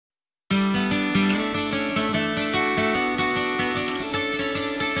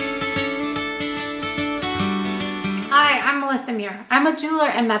Melissa Muir. I'm a jeweler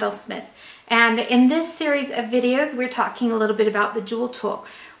and metalsmith, and in this series of videos we're talking a little bit about the JoolTool.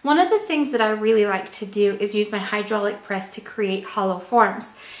 One of the things that I really like to do is use my hydraulic press to create hollow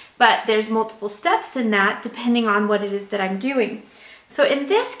forms, but there's multiple steps in that depending on what it is that I'm doing. So in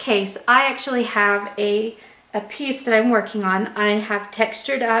this case I actually have a piece that I'm working on. I have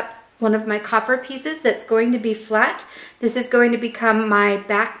textured up one of my copper pieces that's going to be flat. This is going to become my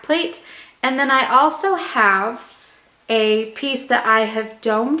back plate. And then I also have a piece that I have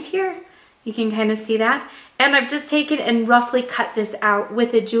domed here. You can kind of see that. And I've just taken and roughly cut this out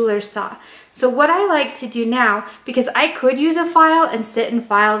with a jeweler's saw. So what I like to do now, because I could use a file and sit and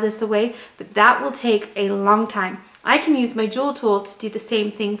file this away, but that will take a long time. I can use my JoolTool to do the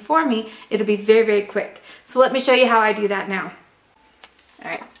same thing for me. It'll be very, very quick. So let me show you how I do that now.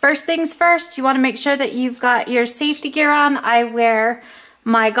 All right, first things first, you want to make sure that you've got your safety gear on. I wear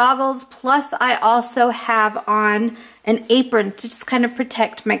my goggles, plus I also have on an apron to just kind of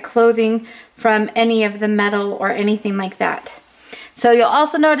protect my clothing from any of the metal or anything like that. So you'll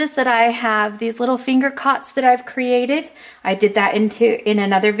also notice that I have these little finger cots that I've created. I did that in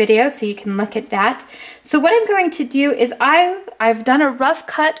another video, so you can look at that. So what I'm going to do is I've done a rough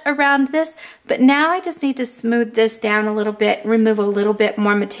cut around this, but now I just need to smooth this down a little bit, remove a little bit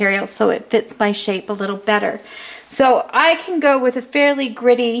more material so it fits my shape a little better. So I can go with a fairly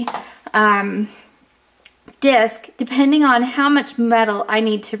gritty disc depending on how much metal I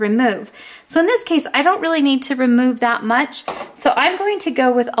need to remove. So in this case I don't really need to remove that much, so I'm going to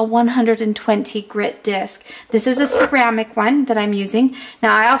go with a 120 grit disc. This is a ceramic one that I'm using.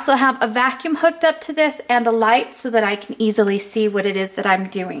 Now I also have a vacuum hooked up to this and a light so that I can easily see what it is that I'm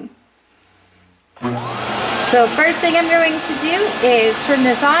doing. So first thing I'm going to do is turn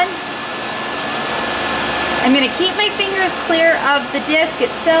this on. I'm going to keep my fingers clear of the disc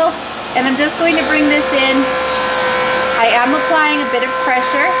itself, and I'm just going to bring this in. I am applying a bit of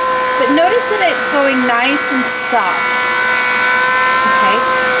pressure, but notice that it's going nice and soft.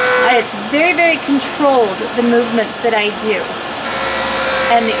 Okay? It's very, very controlled, the movements that I do.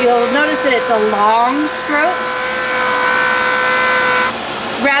 And you'll notice that it's a long stroke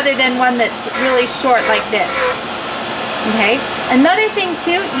rather than one that's really short like this. Okay? Another thing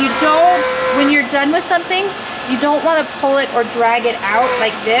too, when you're done with something, you don't want to pull it or drag it out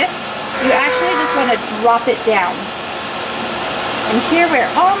like this. You actually just want to drop it down. And here we're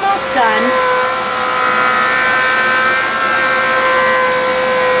almost done.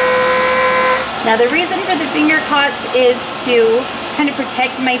 Now the reason for the finger cuts is to kind of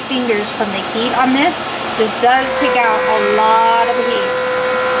protect my fingers from the heat on this. This does pick out a lot of heat.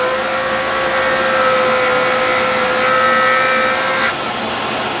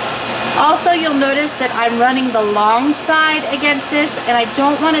 Also, you'll notice that I'm running the long side against this, and I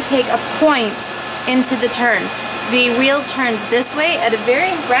don't want to take a point into the turn. The wheel turns this way at a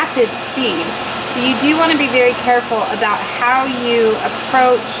very rapid speed, so you do want to be very careful about how you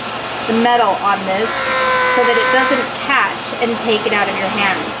approach the metal on this so that it doesn't catch and take it out of your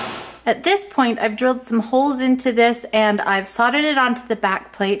hands. At this point, I've drilled some holes into this and I've soldered it onto the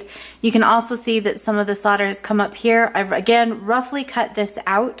back plate. You can also see that some of the solder has come up here. I've again roughly cut this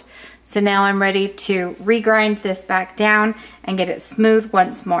out. So now I'm ready to regrind this back down and get it smooth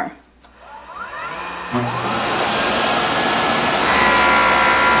once more.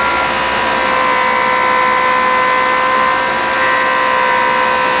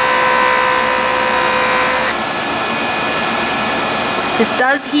 This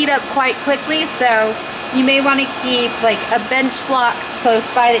does heat up quite quickly, so you may want to keep like a bench block close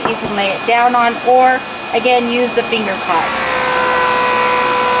by that you can lay it down on, or again use the finger cuts.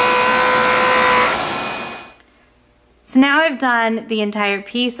 So now I've done the entire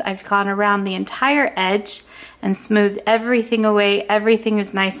piece. I've gone around the entire edge and smoothed everything away. Everything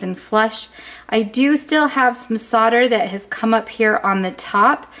is nice and flush. I do still have some solder that has come up here on the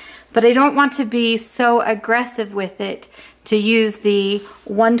top, but I don't want to be so aggressive with it to use the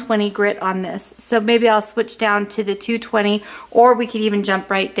 120 grit on this. So maybe I'll switch down to the 220, or we could even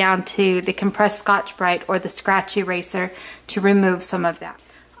jump right down to the compressed Scotch-Brite or the scratch eraser to remove some of that.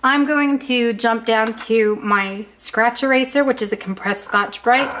 I'm going to jump down to my scratch eraser, which is a compressed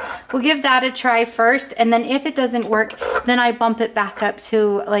Scotch-Brite. We'll give that a try first, and then if it doesn't work, then I bump it back up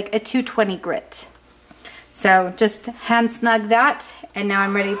to like a 220 grit. So just hand snug that, and now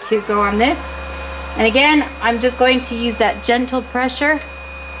I'm ready to go on this. And again, I'm just going to use that gentle pressure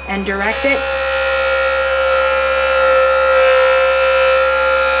and direct it.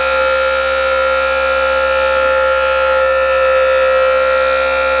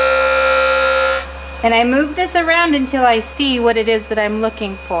 And I move this around until I see what it is that I'm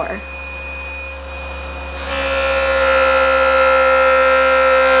looking for.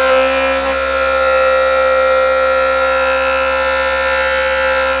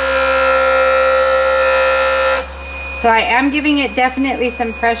 So I am giving it definitely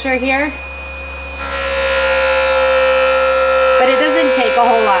some pressure here, but it doesn't take a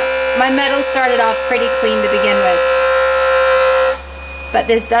whole lot. My metal started off pretty clean to begin with, but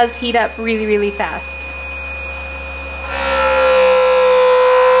this does heat up really, really fast.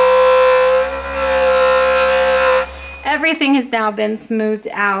 Everything has now been smoothed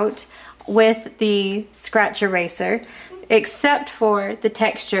out with the scratch eraser, except for the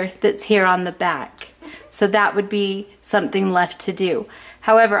texture that's here on the back. So that would be something left to do.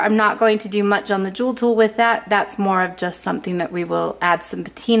 However, I'm not going to do much on the JoolTool with that. That's more of just something that we will add some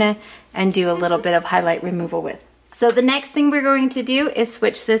patina and do a little bit of highlight removal with. So the next thing we're going to do is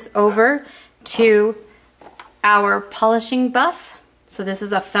switch this over to our polishing buff. So this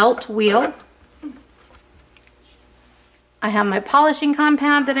is a felt wheel. I have my polishing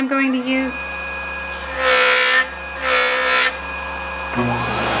compound that I'm going to use.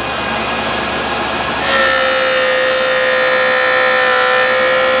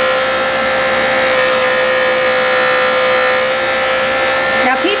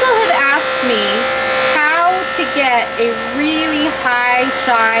 Now people have asked me how to get a really high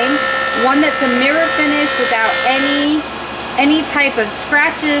shine, one that's a mirror finish without any type of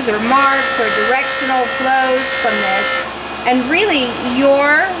scratches or marks or directional flows from this. And really,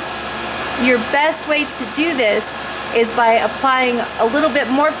 your best way to do this is by applying a little bit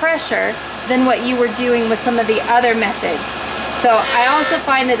more pressure than what you were doing with some of the other methods. So I also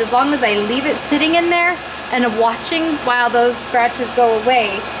find that as long as I leave it sitting in there and watching while those scratches go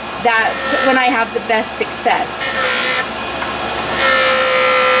away, that's when I have the best success.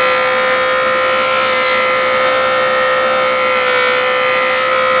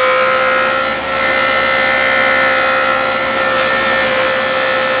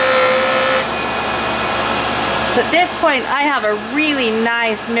 So at this point, I have a really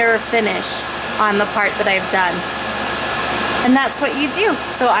nice mirror finish on the part that I've done. And that's what you do.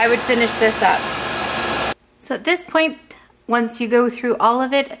 So I would finish this up. So at this point, once you go through all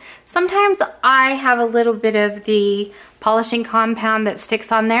of it, sometimes I have a little bit of the polishing compound that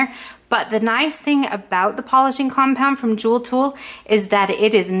sticks on there. But the nice thing about the polishing compound from JoolTool is that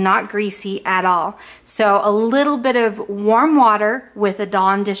it is not greasy at all. So a little bit of warm water with a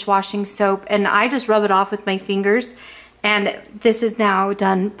Dawn dishwashing soap, and I just rub it off with my fingers, and this is now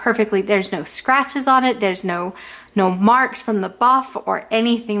done perfectly. There's no scratches on it, there's no marks from the buff or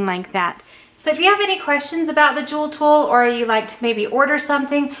anything like that. So if you have any questions about the JoolTool, or you like to maybe order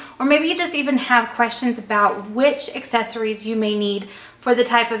something, or maybe you just even have questions about which accessories you may need for the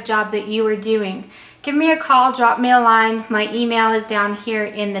type of job that you are doing, give me a call, drop me a line. My email is down here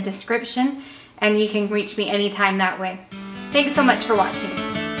in the description, and you can reach me anytime that way. Thanks so much for watching.